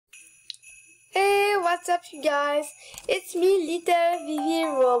Hey, what's up you guys? It's me, Little Vivi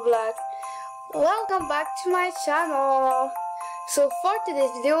Roblox. Welcome back to my channel. So for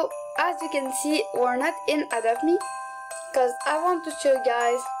today's video, as you can see, we're not in Adopt Me because I want to show you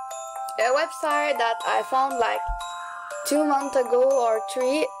guys a website that I found like 2 months ago or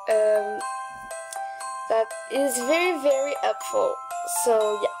 3 that is very helpful.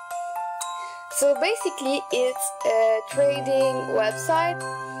 So yeah. So basically it's a trading website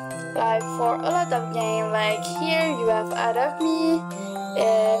like for a lot of games. Like here you have Adopt Me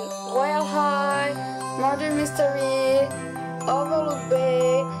and Royal High, Murder Mystery, Overlook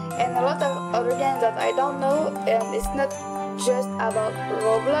Bay, and a lot of other games that I don't know, and it's not just about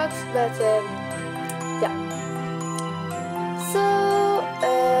Roblox, but yeah. So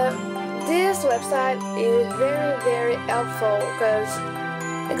this website is very helpful because,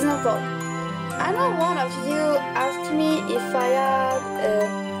 example, I know one of you asked me if I had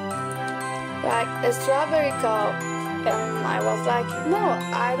like a strawberry cow, and I was like, no,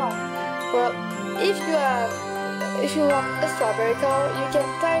 I don't. Well, if you want a strawberry cow, you can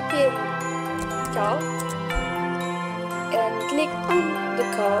type in cow and click on the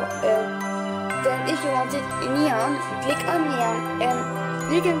cow, and then if you want it in neon, click on neon,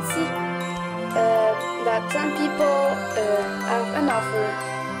 and you can see that some people have an offer.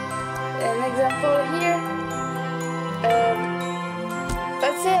 An example here,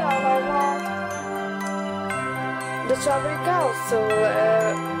 let's say I want the strawberry cow, so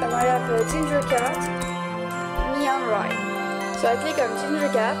and I have a ginger cat, neon right. So I click on ginger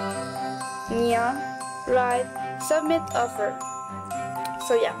cat, neon right, submit offer.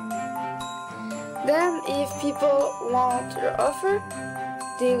 So yeah. Then if people want your offer,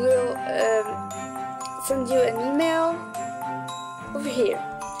 they will send you an email over here.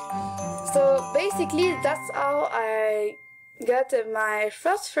 So basically that's how I got my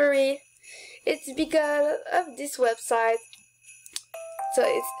first furry. It's because of this website. So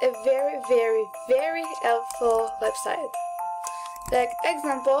it's a very helpful website. Like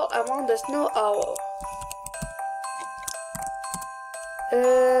example, I want the snow owl.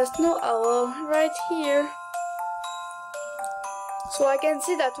 Snow owl right here. So I can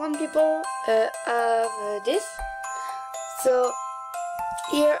see that one people have this. So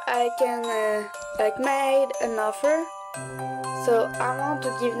here I can like made an offer. So I want to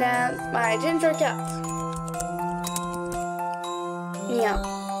give them my ginger cat. Yeah.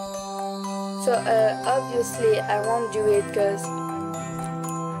 So obviously I won't do it because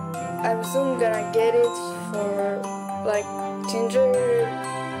I'm soon gonna get it for like ginger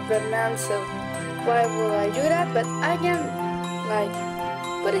man. So why will I do that? But I can like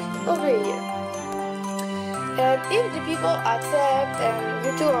put it over here. And if the people accept and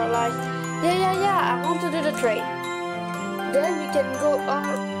you two are like, yeah, I want to do the trade, then we can go on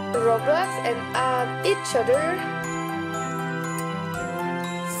Roblox and add each other.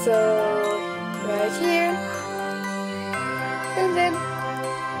 So right here, and then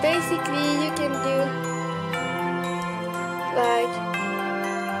basically you can do like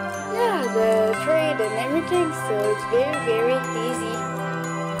the trade and everything. So it's very easy,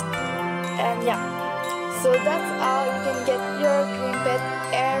 and yeah. So that's how you can get your dream pet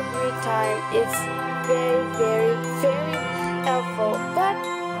every time. It's very helpful. But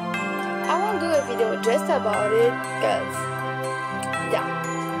I won't do a video just about it because yeah,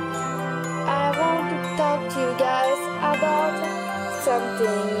 I want to talk to you guys about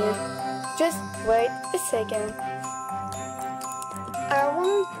something. Just wait a second. I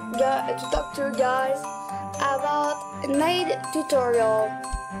want to talk to you guys about Nade tutorial.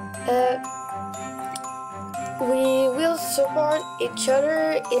 We will support each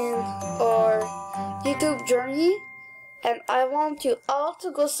other in our YouTube journey, and I want you all to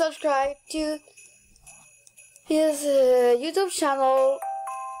go subscribe to his YouTube channel,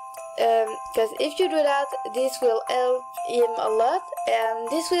 because if you do that, this will help him a lot, and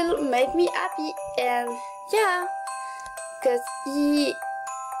this will make me happy. And yeah, because he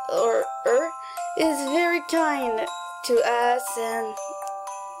or her is very kind to us, and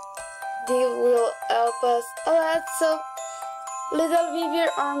they will help us a lot. So Little Vivi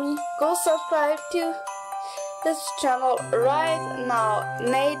Army, go subscribe to this channel right now,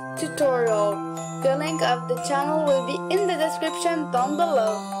 Nade Tutorial. The link of the channel will be in the description down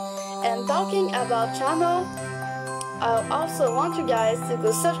below. And talking about channel, I also want you guys to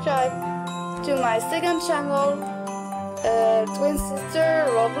go subscribe to my second channel, Twin Sister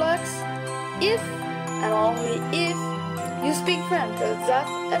Roblox, if and only if you speak French, because that's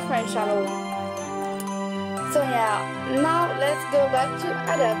a French channel. So yeah, now let's go back to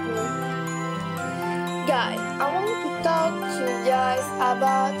Adopt Me. guys, I want to talk to you guys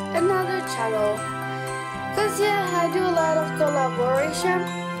about another channel. Cause yeah, I do a lot of collaboration.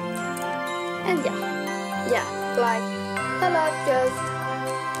 And yeah, like a lot, cause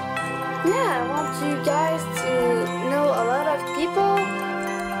yeah, I want you guys to know a lot of people.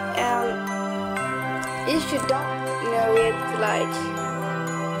 And if you don't know it, like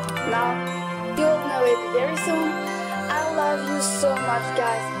now, you'll know it very soon. I love you so much,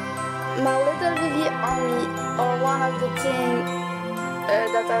 guys. My Little Vivi Army are one of the things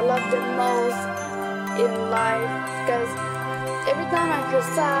that I love the most in life, because every time I feel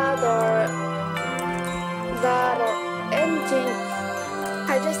sad or bad or anything,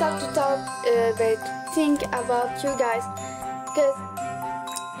 I just have to think about you guys, because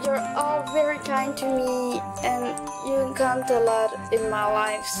you're all very kind to me and you count a lot in my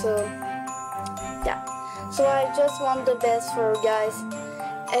life. So yeah, so I just want the best for you guys.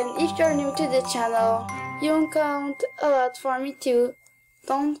 And if you're new to the channel, you count a lot for me too.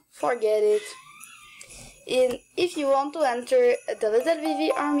 Don't forget it. And if you want to enter the Little Vivi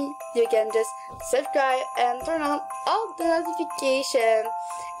Army, you can just subscribe and turn on all the notifications.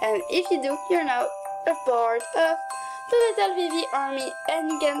 And if you do, you're now a part of the Little Vivi Army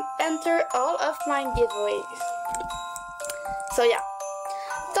and you can enter all of my giveaways. So yeah,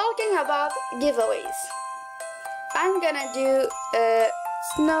 talking about giveaways, I'm gonna do a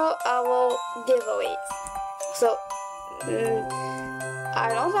Snow Owl giveaways. So I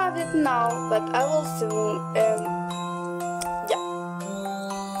don't have it now, but I will soon. Yeah.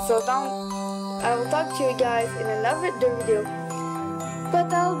 So I will talk to you guys in another video.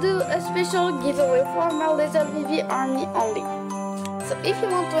 But I'll do a special giveaway for my Little Vivi Army only. So if you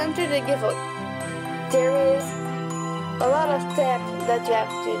want to enter the giveaway, there is a lot of steps that you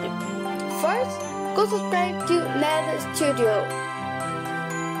have to do. First, go subscribe to Ned Studio.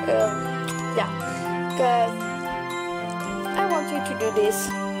 Yeah, because I want you to do this.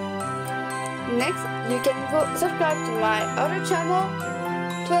 Next, you can go subscribe to my other channel,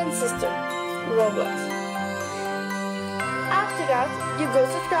 Twin Sister Roblox. After that, you go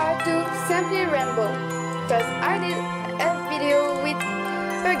subscribe to Simply Rainbow, because I did a video with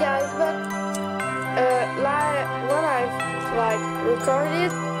her guys, but when I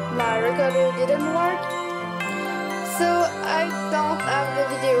recorded, my recorder didn't work, so I don't have the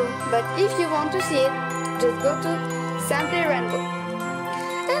video. But if you want to see it, just go to Simply Rainbow.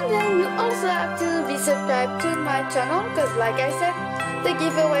 And then you also have to be subscribed to my channel, because like I said, the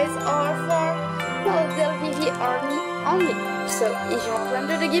giveaways are for my Little Vivi Army only. So if you want to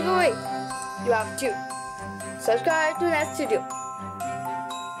enter the giveaway, you have to subscribe to Ned Studio,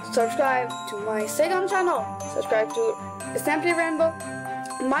 subscribe to my second channel, subscribe to Simply Rainbow,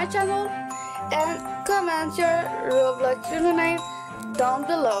 my channel, and comment your Roblox username down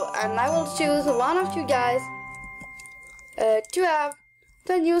below, and I will choose one of you guys to have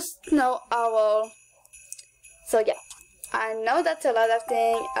the new Snow Owl. So yeah, I know that's a lot of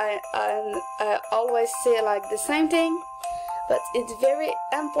things. I always say like the same thing, but it's very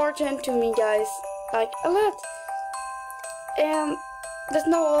important to me, guys, like a lot. And the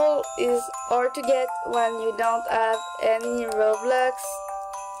Snow Owl is hard to get when you don't have any Roblox,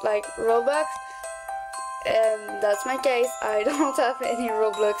 like Robux. And that's my case. I don't have any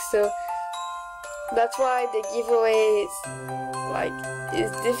Roblox, so that's why the giveaway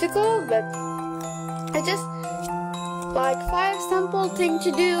is difficult. But I just like 5 simple things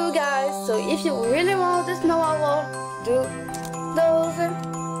to do, guys. So if you really want the Snow Owl, do those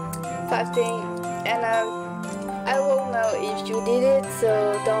 5 things, and I will know if you did it.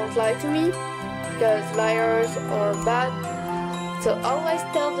 So don't lie to me, because liars are bad. So always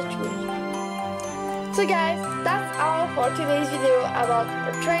tell the truth. So guys, that's all for today's video about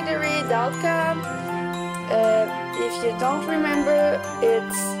Tradery.com. If you don't remember,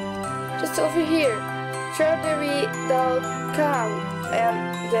 it's just over here, Tradery.com,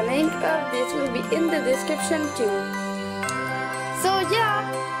 and the link of this will be in the description too. So yeah,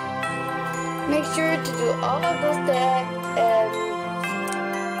 make sure to do all of those steps, and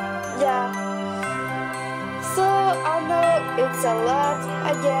yeah. So I know it's a lot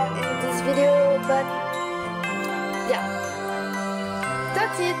again in this video, but yeah,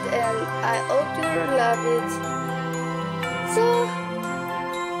 that's it, and I hope you love it. So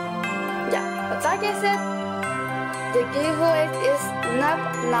yeah, but like I said, the giveaway is not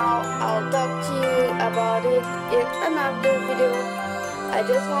now. I'll talk to you about it in another video. I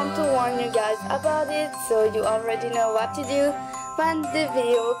just want to warn you guys about it, so you already know what to do when the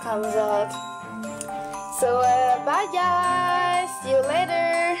video comes out. So bye guys, see you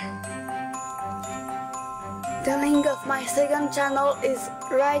later. The link of my second channel is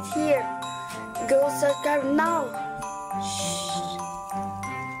right here. Go subscribe now. Shh.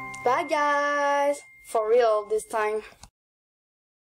 Bye guys. For real this time.